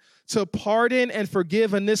him to pardon and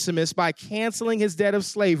forgive Onesimus by canceling his debt of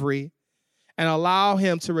slavery and allow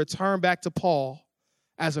him to return back to Paul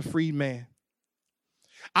as a freed man.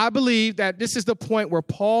 I believe that this is the point where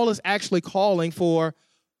Paul is actually calling for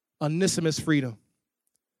Onesimus' freedom.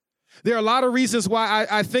 There are a lot of reasons why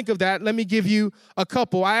I think of that. Let me give you a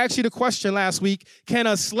couple. I asked you the question last week, can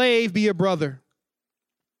a slave be a brother?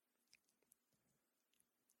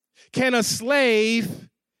 Can a slave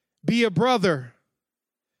be a brother?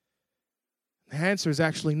 The answer is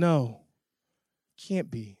actually no. Can't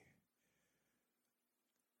be.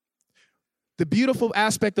 The beautiful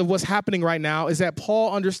aspect of what's happening right now is that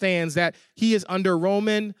Paul understands that he is under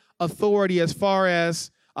Roman authority as far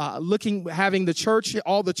as having the church,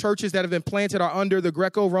 all the churches that have been planted are under the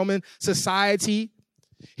Greco-Roman society.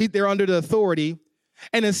 They're under the authority.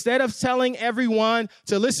 And instead of telling everyone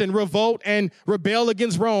to listen, revolt and rebel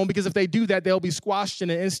against Rome, because if they do that, they'll be squashed in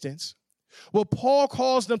an instant. What Paul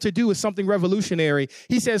calls them to do is something revolutionary.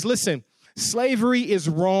 He says, listen, slavery is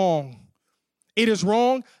wrong. It is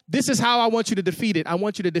wrong. This is how I want you to defeat it. I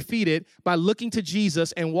want you to defeat it by looking to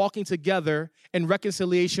Jesus and walking together in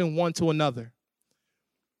reconciliation one to another.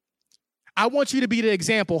 I want you to be the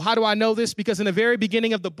example. How do I know this? Because in the very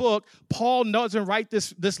beginning of the book, Paul doesn't write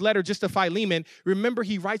this letter just to Philemon. Remember,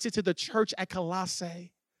 he writes it to the church at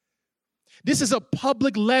Colossae. This is a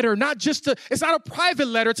public letter, it's not a private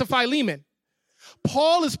letter to Philemon.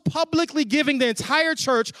 Paul is publicly giving the entire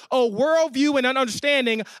church a worldview and an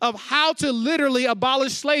understanding of how to literally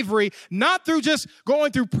abolish slavery, not through just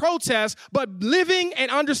going through protests, but living and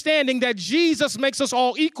understanding that Jesus makes us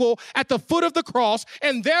all equal at the foot of the cross,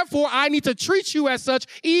 and therefore I need to treat you as such,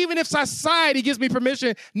 even if society gives me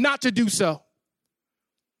permission not to do so.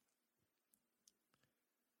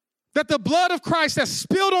 That the blood of Christ that's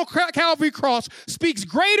spilled on Calvary cross speaks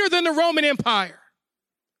greater than the Roman Empire.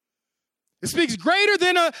 It speaks greater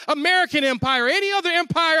than an American empire, any other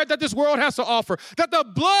empire that this world has to offer. That the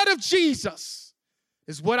blood of Jesus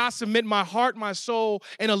is what I submit my heart, my soul,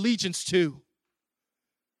 and allegiance to.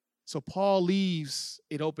 So Paul leaves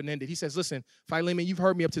it open-ended. He says, listen, Philemon, you've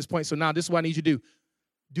heard me up to this point, so now this is what I need you to do.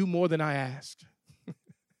 Do more than I asked.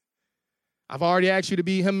 I've already asked you to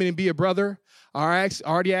be him and be a brother. I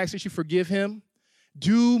already asked that you forgive him.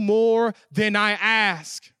 Do more than I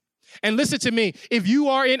ask. And listen to me, if you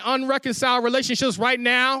are in unreconciled relationships right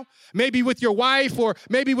now, maybe with your wife or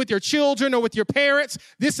maybe with your children or with your parents,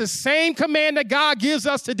 this is the same command that God gives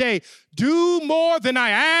us today. Do more than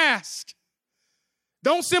I ask.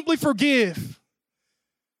 Don't simply forgive.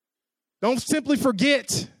 Don't simply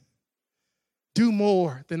forget. Do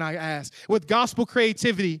more than I ask. With gospel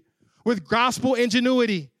creativity, with gospel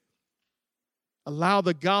ingenuity, allow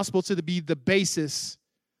the gospel to be the basis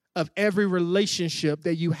of every relationship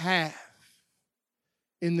that you have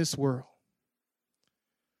in this world.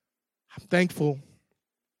 I'm thankful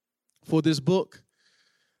for this book.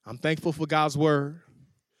 I'm thankful for God's word,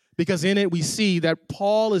 because in it we see that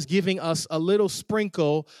Paul is giving us a little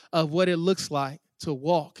sprinkle of what it looks like to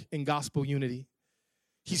walk in gospel unity.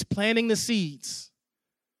 He's planting the seeds.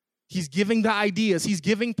 He's giving the ideas. He's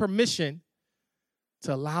giving permission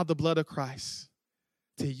to allow the blood of Christ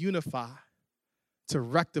to unify, to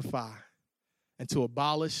rectify, and to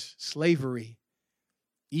abolish slavery,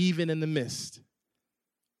 even in the midst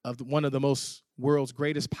of one of the world's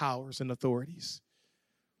greatest powers and authorities.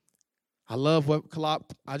 I love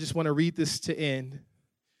I just want to read this to end,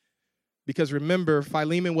 because remember,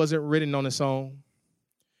 Philemon wasn't written on its own.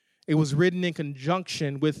 It was written in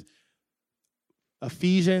conjunction with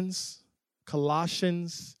Ephesians,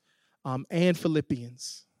 Colossians, and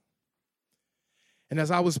Philippians. And as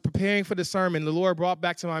I was preparing for the sermon, the Lord brought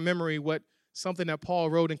back to my memory something that Paul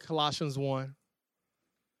wrote in Colossians 1.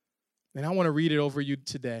 And I want to read it over you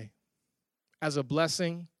today as a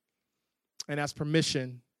blessing and as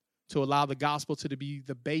permission to allow the gospel to be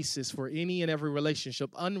the basis for any and every relationship,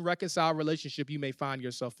 unreconciled relationship you may find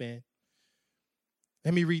yourself in.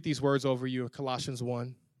 Let me read these words over you in Colossians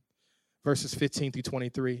 1, verses 15 through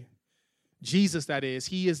 23. Jesus, that is,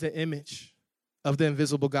 he is the image of the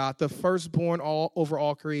invisible God, the firstborn over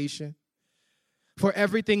all creation. For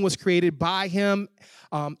everything was created by him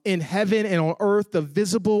in heaven and on earth, the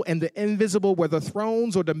visible and the invisible, whether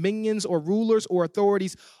thrones or dominions or rulers or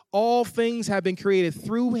authorities. All things have been created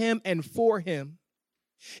through him and for him.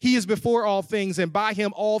 He is before all things, and by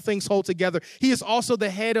him all things hold together. He is also the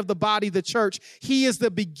head of the body, the church. He is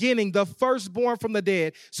the beginning, the firstborn from the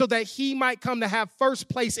dead, so that he might come to have first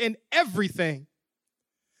place in everything.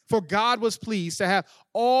 For God was pleased to have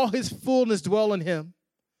all his fullness dwell in him,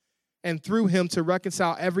 and through him to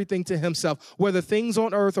reconcile everything to himself, whether things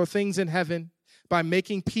on earth or things in heaven, by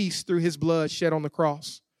making peace through his blood shed on the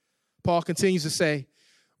cross. Paul continues to say,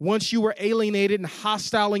 once you were alienated and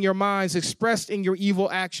hostile in your minds, expressed in your evil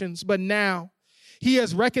actions, but now he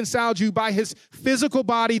has reconciled you by his physical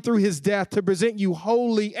body through his death to present you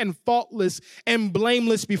holy and faultless and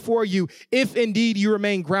blameless before you, if indeed you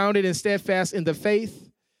remain grounded and steadfast in the faith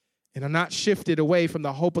and are not shifted away from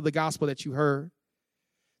the hope of the gospel that you heard.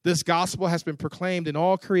 This gospel has been proclaimed in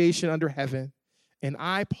all creation under heaven, and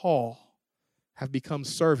I, Paul, have become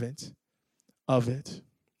servant of it.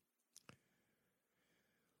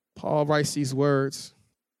 Paul writes these words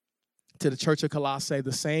to the church of Colossae,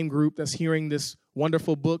 the same group that's hearing this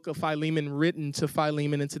wonderful book of Philemon written to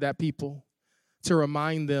Philemon and to that people, to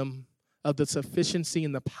remind them of the sufficiency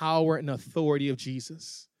and the power and authority of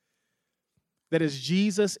Jesus. That as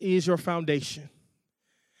Jesus is your foundation,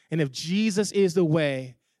 and if Jesus is the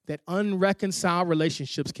way that unreconciled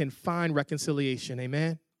relationships can find reconciliation,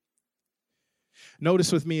 amen?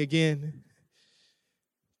 Notice with me again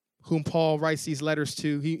whom Paul writes these letters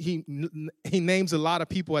to. He names a lot of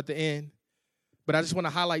people at the end, but I just want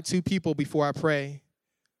to highlight two people before I pray.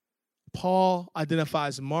 Paul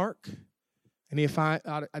identifies Mark, and he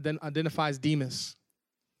identifies Demas.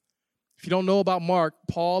 If you don't know about Mark,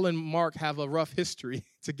 Paul and Mark have a rough history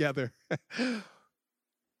together.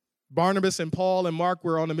 Barnabas and Paul and Mark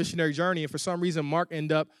were on a missionary journey, and for some reason, Mark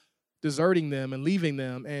ended up deserting them and leaving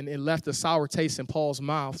them, and it left a sour taste in Paul's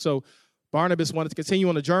mouth. So Barnabas wanted to continue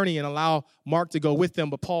on the journey and allow Mark to go with them,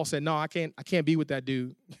 but Paul said, no, I can't be with that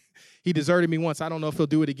dude. He deserted me once. I don't know if he'll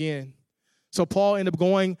do it again. So Paul ended up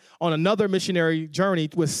going on another missionary journey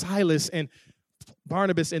with Silas, and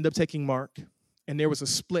Barnabas ended up taking Mark. And there was a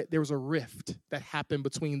split. There was a rift that happened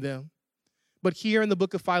between them. But here in the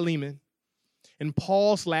book of Philemon, in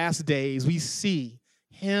Paul's last days, we see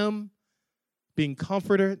him being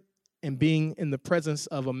comforted and being in the presence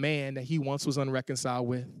of a man that he once was unreconciled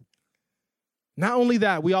with. Not only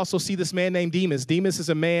that, we also see this man named Demas. Demas is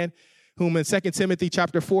a man whom in 2 Timothy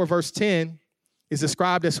chapter 4, verse 10 is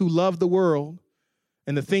described as who loved the world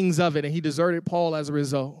and the things of it, and he deserted Paul as a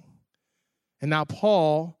result. And now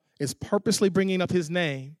Paul is purposely bringing up his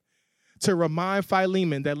name to remind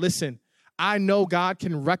Philemon that, listen, I know God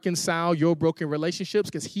can reconcile your broken relationships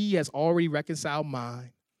because he has already reconciled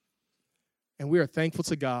mine. And we are thankful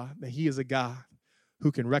to God that he is a God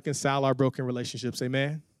who can reconcile our broken relationships.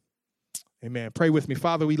 Amen. Amen. Pray with me.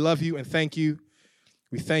 Father, we love you and thank you.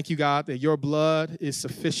 We thank you, God, that your blood is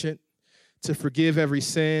sufficient to forgive every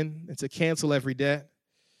sin and to cancel every debt.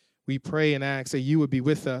 We pray and ask that you would be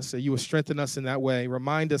with us, that you would strengthen us in that way.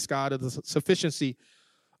 Remind us, God, of the sufficiency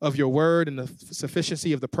of your word and the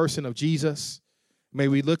sufficiency of the person of Jesus. May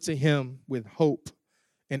we look to him with hope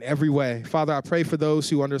in every way. Father, I pray for those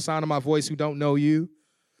who, under the sound of my voice, who don't know you,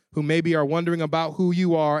 who maybe are wondering about who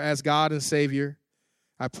you are as God and Savior.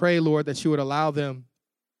 I pray, Lord, that you would allow them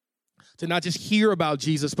to not just hear about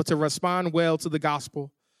Jesus, but to respond well to the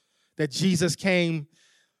gospel, that Jesus came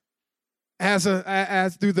as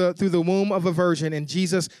through the womb of a virgin, and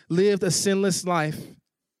Jesus lived a sinless life.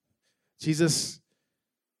 Jesus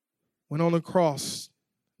went on the cross,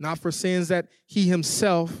 not for sins that he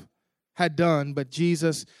himself had done, but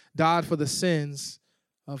Jesus died for the sins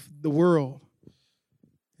of the world.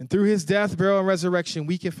 And through his death, burial, and resurrection,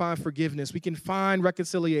 we can find forgiveness. We can find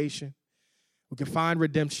reconciliation. We can find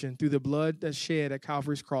redemption through the blood that's shed at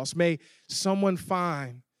Calvary's cross. May someone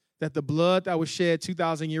find that the blood that was shed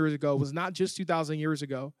 2,000 years ago was not just 2,000 years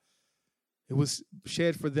ago. It was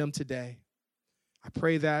shed for them today. I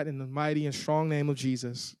pray that in the mighty and strong name of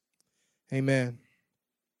Jesus. Amen.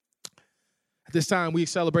 At this time, we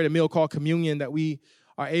celebrate a meal called communion, that we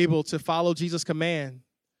are able to follow Jesus' command,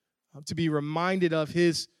 to be reminded of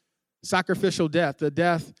his sacrificial death, the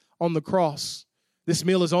death on the cross. This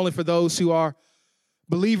meal is only for those who are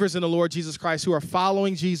believers in the Lord Jesus Christ, who are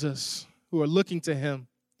following Jesus, who are looking to him.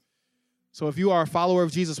 So if you are a follower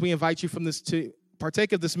of Jesus, we invite you to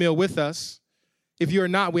partake of this meal with us. If you are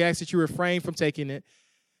not, we ask that you refrain from taking it,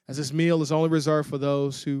 as this meal is only reserved for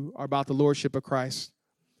those who are about the lordship of Christ.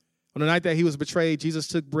 On the night that he was betrayed, Jesus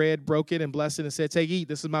took bread, broke it, and blessed it, and said, "Take, eat.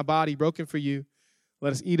 This is my body broken for you.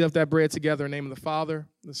 Let us eat of that bread together in the name of the Father,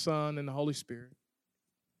 the Son, and the Holy Spirit."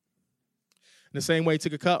 In the same way, he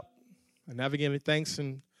took a cup, and having given thanks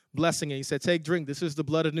and blessing it, he said, "Take, drink. This is the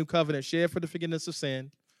blood of the new covenant, shed for the forgiveness of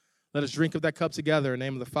sin. Let us drink of that cup together in the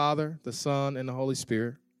name of the Father, the Son, and the Holy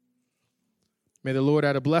Spirit." May the Lord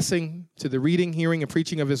add a blessing to the reading, hearing, and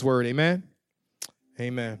preaching of his word. Amen.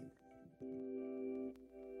 Amen.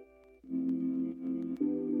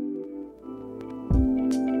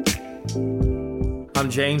 I'm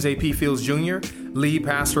James A.P. Fields Jr., lead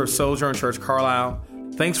pastor of Sojourn Church Carlisle.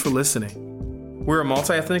 Thanks for listening. We're a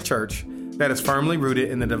multi-ethnic church that is firmly rooted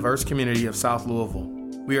in the diverse community of South Louisville.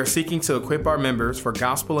 We are seeking to equip our members for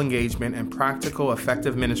gospel engagement and practical,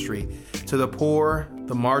 effective ministry to the poor,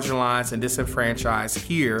 the marginalized, and disenfranchised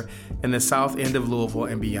here in the South End of Louisville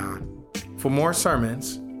and beyond. For more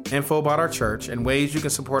sermons, info about our church, and ways you can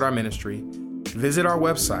support our ministry, visit our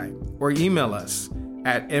website or email us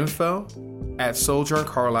at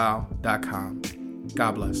info@sojourncarlisle.com.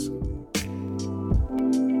 God bless.